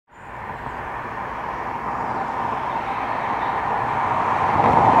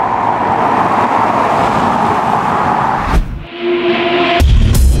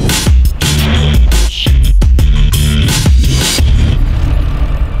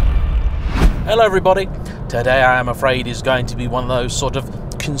Hello everybody, today I am afraid is going to be one of those sort of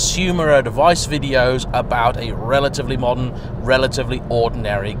consumer advice videos about a relatively modern, relatively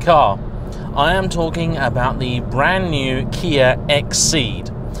ordinary car. I am talking about the brand new Kia XCeed.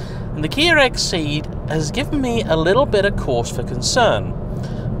 And the Kia XCeed has given me a little bit of cause for concern.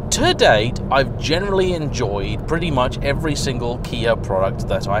 To date, I've generally enjoyed pretty much every single Kia product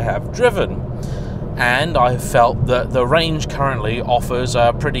that I have driven. And I felt that the range currently offers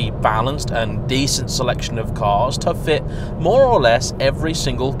a pretty balanced and decent selection of cars to fit more or less every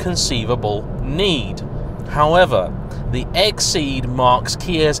single conceivable need. However, the XCeed marks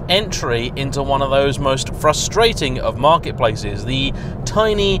Kia's entry into one of those most frustrating of marketplaces, the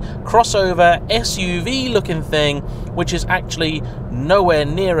tiny crossover SUV looking thing, which is actually nowhere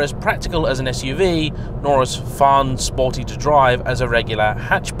near as practical as an SUV, nor as fun, sporty to drive as a regular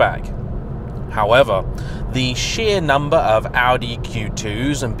hatchback. However, the sheer number of Audi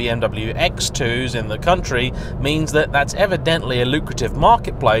Q2s and BMW X2s in the country means that that's evidently a lucrative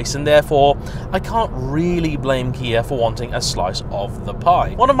marketplace, and therefore I can't really blame Kia for wanting a slice of the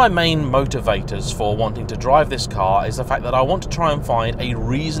pie. One of my main motivators for wanting to drive this car is the fact that I want to try and find a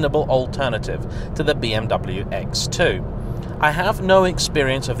reasonable alternative to the BMW X2. I have no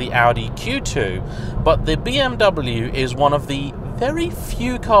experience of the Audi Q2, but the BMW is one of the very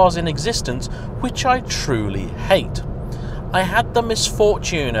few cars in existence which I truly hate. I had the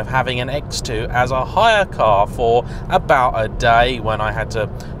misfortune of having an X2 as a hire car for about a day when I had to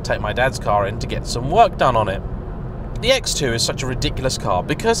take my dad's car in to get some work done on it. The X2 is such a ridiculous car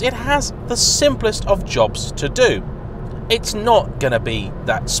because it has the simplest of jobs to do. It's not going to be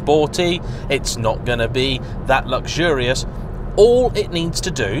that sporty, it's not going to be that luxurious. All it needs to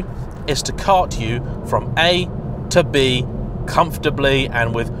do is to cart you from A to B comfortably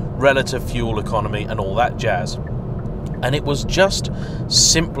and with relative fuel economy and all that jazz. And it was just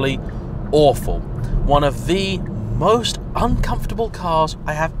simply awful. One of the most uncomfortable cars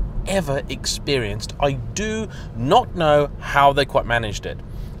I have ever experienced. I do not know how they quite managed it.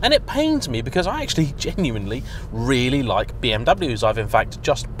 And it pains me because I actually genuinely really like BMWs. I've in fact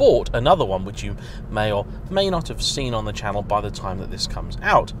just bought another one, which you may or may not have seen on the channel by the time that this comes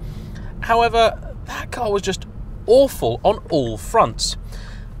out. However, that car was just awful on all fronts.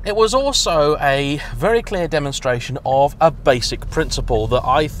 It was also a very clear demonstration of a basic principle that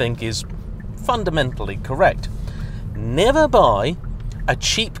I think is fundamentally correct. Never buy a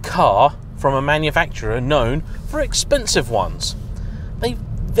cheap car from a manufacturer known for expensive ones. They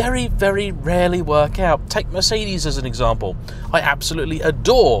very, very rarely work out. Take Mercedes as an example. I absolutely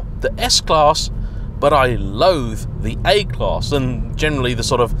adore the S-Class, but I loathe the A-Class, and generally the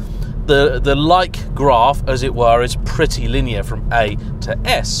sort of the like graph, as it were, is pretty linear from A to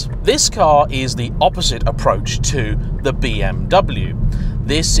S. This car is the opposite approach to the BMW.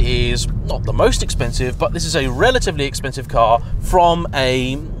 This is not the most expensive, but this is a relatively expensive car from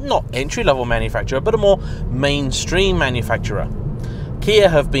a not entry-level manufacturer, but a more mainstream manufacturer. Kia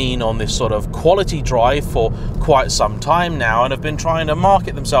have been on this sort of quality drive for quite some time now and have been trying to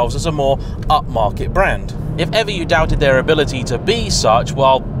market themselves as a more upmarket brand. If ever you doubted their ability to be such,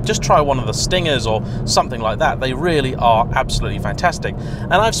 well, just try one of the Stingers or something like that. They really are absolutely fantastic.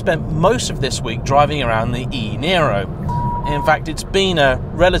 And I've spent most of this week driving around the e-Niro. In fact, it's been a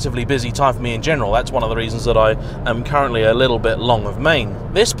relatively busy time for me in general. That's one of the reasons that I am currently a little bit long of main.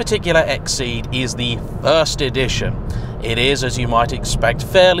 This particular XCeed is the first edition. It is, as you might expect,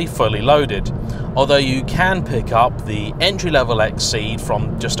 fairly fully loaded, although you can pick up the entry-level XCeed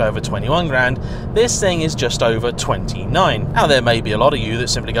from just over 21 grand. This thing is just over 29. Now, there may be a lot of you that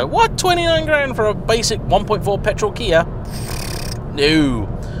simply go, what, 29 grand for a basic 1.4 petrol Kia? No.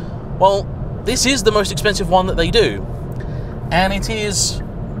 Well, this is the most expensive one that they do, and it is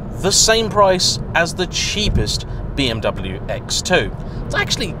the same price as the cheapest BMW X2. It's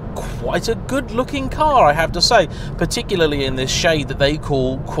actually quite a good looking car, I have to say, particularly in this shade that they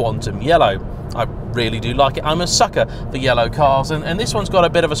call Quantum Yellow. I really do like it. I'm a sucker for yellow cars, and this one's got a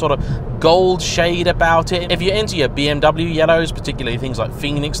bit of a sort of gold shade about it. If you're into your BMW yellows, particularly things like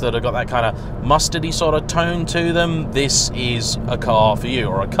Phoenix that have got that kind of mustardy sort of tone to them, this is a car for you,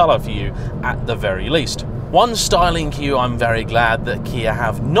 or a colour for you at the very least. One styling cue I'm very glad that Kia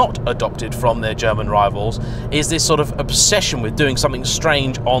have not adopted from their German rivals is this sort of obsession with doing something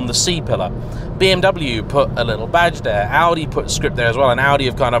strange on the C-pillar. BMW put a little badge there, Audi put script there as well, and Audi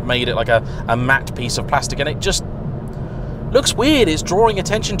have kind of made it like a matte piece of plastic, and it just looks weird. It's drawing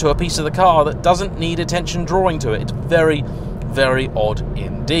attention to a piece of the car that doesn't need attention drawing to it. It's very, very odd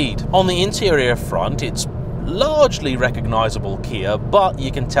indeed. On the interior front, it's largely recognizable Kia, but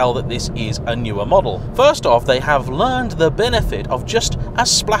you can tell that this is a newer model. First off, they have learned the benefit of just a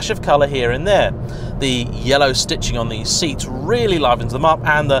splash of color here and there. The yellow stitching on these seats really livens them up,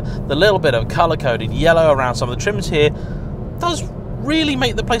 and the little bit of color-coded yellow around some of the trims here does really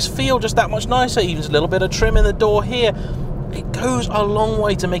make the place feel just that much nicer. Even just a little bit of trim in the door here, it goes a long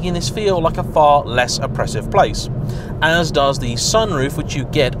way to making this feel like a far less oppressive place, as does the sunroof, which you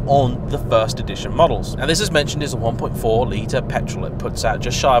get on the first edition models. Now, this, as mentioned, is a 1.4 litre petrol. It puts out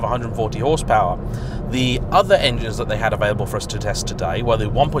just shy of 140 horsepower. The other engines that they had available for us to test today were the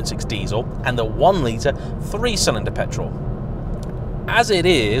 1.6 diesel and the 1 litre 3-cylinder petrol. As it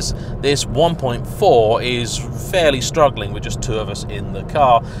is, this 1.4 is fairly struggling with just 2 of us in the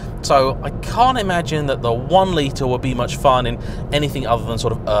car, so I can't imagine that the 1 litre will be much fun in anything other than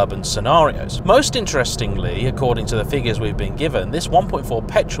sort of urban scenarios. Most interestingly, according to the figures we've been given, this 1.4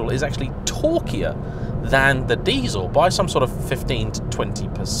 petrol is actually torquier than the diesel by some sort of 15 to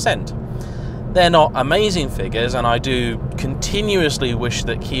 20%. They're not amazing figures, and I do continuously wish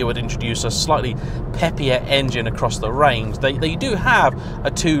that Kia would introduce a slightly peppier engine across the range. They do have a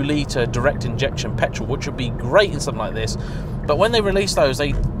 2 litre direct injection petrol, which would be great in something like this, but when they release those,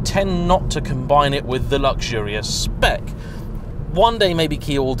 they tend not to combine it with the luxurious spec. One day maybe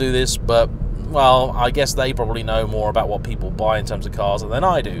Kia will do this, but, well, I guess they probably know more about what people buy in terms of cars than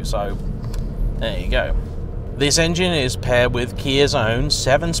I do, so there you go. This engine is paired with Kia's own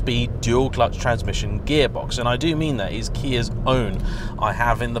 7-speed dual-clutch transmission gearbox, and I do mean that is Kia's own. I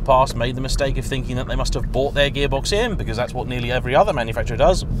have in the past made the mistake of thinking that they must have bought their gearbox in, because that's what nearly every other manufacturer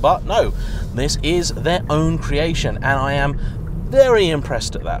does, but no, this is their own creation, and I am very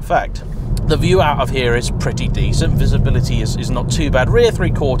impressed at that fact. The view out of here is pretty decent. Visibility is not too bad. Rear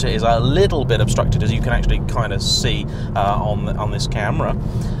 3/4 is a little bit obstructed, as you can actually kind of see on this camera,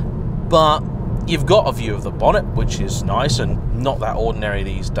 but you've got a view of the bonnet, which is nice and not that ordinary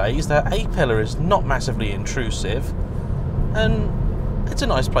these days. The A-pillar is not massively intrusive, and it's a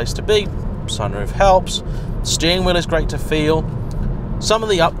nice place to be. Sunroof helps. Steering wheel is great to feel. Some of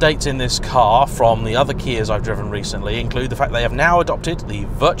the updates in this car from the other Kias I've driven recently include the fact they have now adopted the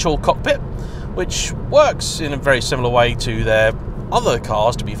virtual cockpit, which works in a very similar way to their other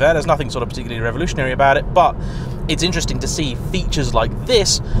cars, to be fair. There's nothing sort of particularly revolutionary about it, but it's interesting to see features like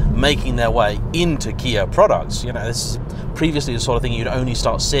this making their way into Kia products. You know, this is previously the sort of thing you'd only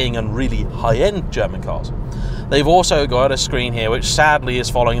start seeing on really high-end German cars. They've also got a screen here which sadly is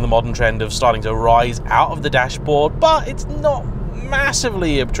following the modern trend of starting to rise out of the dashboard, but it's not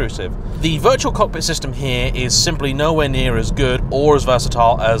massively obtrusive. The virtual cockpit system here is simply nowhere near as good or as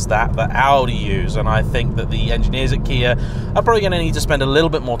versatile as that Audi use, and I think that the engineers at Kia are probably going to need to spend a little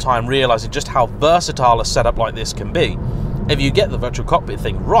bit more time realizing just how versatile a setup like this can be. If you get the virtual cockpit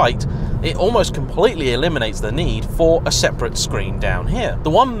thing right, it almost completely eliminates the need for a separate screen down here.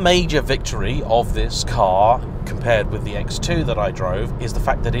 The one major victory of this car compared with the X2 that I drove is the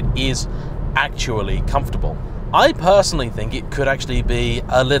fact that it is actually comfortable. I personally think it could actually be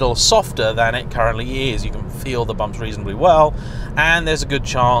a little softer than it currently is. You can feel the bumps reasonably well, and there's a good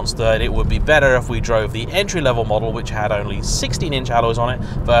chance that it would be better if we drove the entry-level model, which had only 16-inch alloys on it,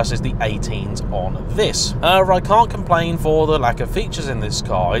 versus the 18s on this. However, I can't complain for the lack of features in this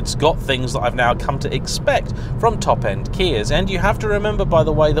car. It's got things that I've now come to expect from top-end Kias, and you have to remember, by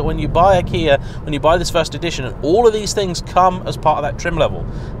the way, that when you buy a Kia, when you buy this first edition, and all of these things come as part of that trim level,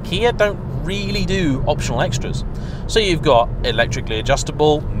 Kia don't really do optional extras. So you've got electrically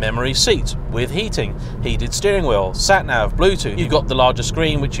adjustable memory seats with heating, heated steering wheel, sat-nav, Bluetooth. You've got the larger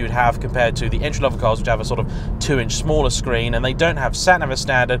screen which you'd have compared to the entry-level cars, which have a sort of 2-inch smaller screen, and they don't have sat-nav as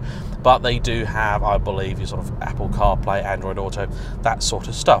standard, but they do have, I believe, your sort of Apple CarPlay, Android Auto, that sort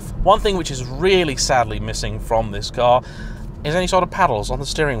of stuff. One thing which is really sadly missing from this car is any sort of paddles on the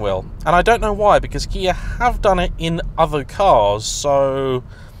steering wheel, and I don't know why, because Kia have done it in other cars, so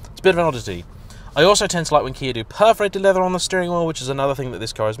it's a bit of an oddity. I also tend to like when Kia do perforated leather on the steering wheel, which is another thing that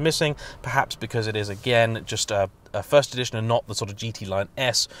this car is missing, perhaps because it is, again, just a first edition and not the sort of GT Line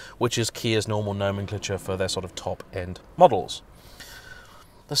S, which is Kia's normal nomenclature for their sort of top-end models.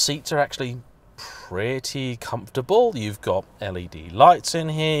 The seats are actually pretty comfortable. You've got LED lights in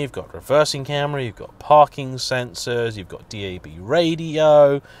here, you've got reversing camera, you've got parking sensors, you've got DAB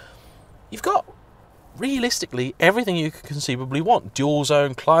radio, you've got, realistically, everything you could conceivably want. Dual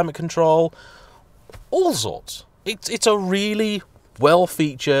zone climate control, all sorts. It's a really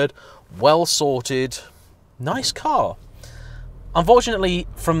well-featured, well-sorted, nice car. Unfortunately,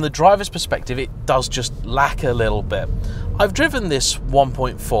 from the driver's perspective, it does just lack a little bit. I've driven this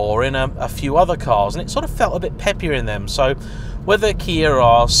 1.4 in a few other cars, and it sort of felt a bit peppier in them, so Whether Kia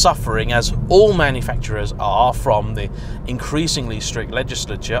are suffering, as all manufacturers are, from the increasingly strict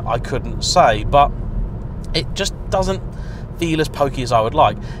legislature, I couldn't say, but it just doesn't feel as pokey as I would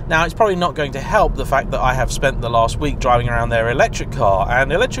like. Now, it's probably not going to help the fact that I have spent the last week driving around their electric car,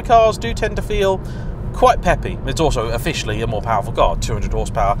 and electric cars do tend to feel quite peppy. It's also officially a more powerful car, 200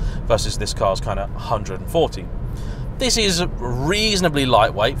 horsepower versus this car's kind of 140. This is reasonably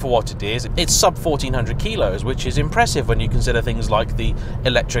lightweight for what it is. It's sub 1400 kilos, which is impressive when you consider things like the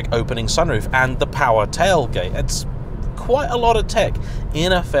electric opening sunroof and the power tailgate. It's quite a lot of tech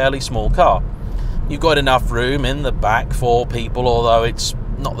in a fairly small car. You've got enough room in the back for people, although it's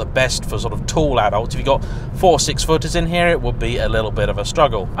not the best for sort of tall adults. If you've got 4 6-footers in here, it would be a little bit of a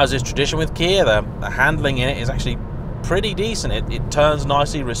struggle. As is tradition with Kia, the handling in it is actually pretty decent. It turns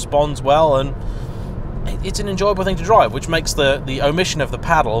nicely, responds well, and it's an enjoyable thing to drive, which makes the omission of the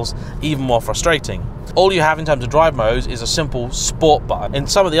paddles even more frustrating. All you have in terms of drive modes is a simple sport button. In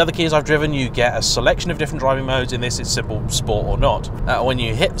some of the other Kias I've driven, you get a selection of different driving modes. In this, it's simple sport or not. When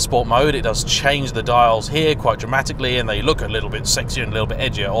you hit sport mode, it does change the dials here quite dramatically, and they look a little bit sexier and a little bit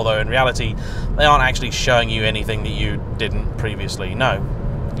edgier, although in reality, they aren't actually showing you anything that you didn't previously know.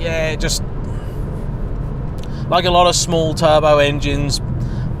 Yeah, just like a lot of small turbo engines,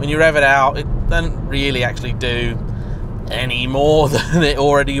 when you rev it out, it doesn't really actually do any more than it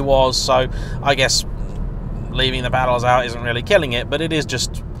already was. So I guess leaving the paddles out isn't really killing it, but it is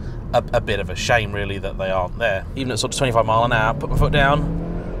just a bit of a shame really that they aren't there. Even at sort of 25 mile an hour, put my foot down,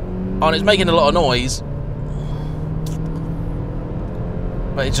 and it's making a lot of noise,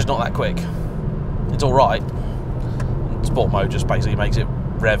 but it's just not that quick. It's all right. Sport mode just basically makes it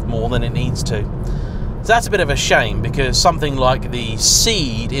rev more than it needs to. So that's a bit of a shame, because something like the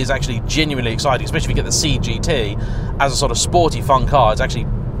XCeed is actually genuinely exciting, especially if you get the XCeed GT as a sort of sporty, fun car. It's actually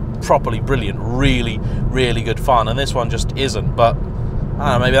properly brilliant, really, really good fun, and this one just isn't. But I don't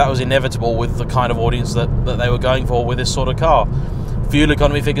know, maybe that was inevitable with the kind of audience that they were going for with this sort of car. Fuel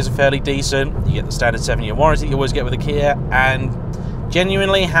economy figures are fairly decent. You get the standard 7-year warranty you always get with a Kia, and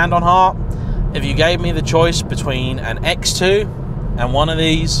genuinely, hand on heart, if you gave me the choice between an X2 and one of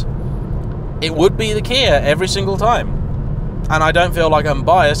these, it would be the Kia every single time. And I don't feel like I'm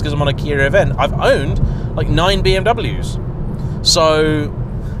biased because I'm on a Kia event. I've owned like 9 BMWs. So,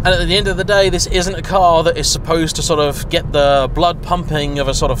 and at the end of the day, this isn't a car that is supposed to sort of get the blood pumping of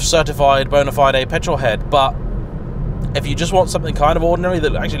a sort of certified bona fide petrol head. But if you just want something kind of ordinary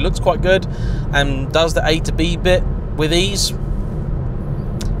that actually looks quite good and does the A to B bit with ease,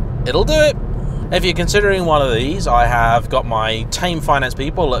 it'll do it. If you're considering one of these, I have got my tame finance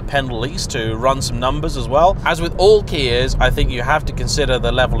people at Pendle Lease to run some numbers as well. As with all Kias, I think you have to consider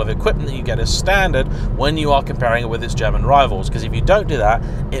the level of equipment that you get as standard when you are comparing it with its German rivals, because if you don't do that,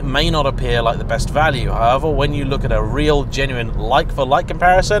 it may not appear like the best value. However, when you look at a real, genuine like-for-like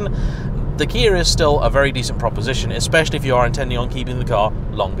comparison, the Kia is still a very decent proposition, especially if you are intending on keeping the car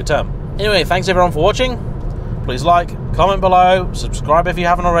longer term. Anyway, thanks everyone for watching. Please like, comment below, subscribe if you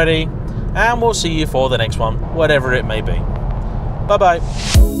haven't already, and we'll see you for the next one, whatever it may be.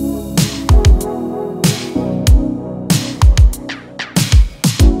 Bye-bye.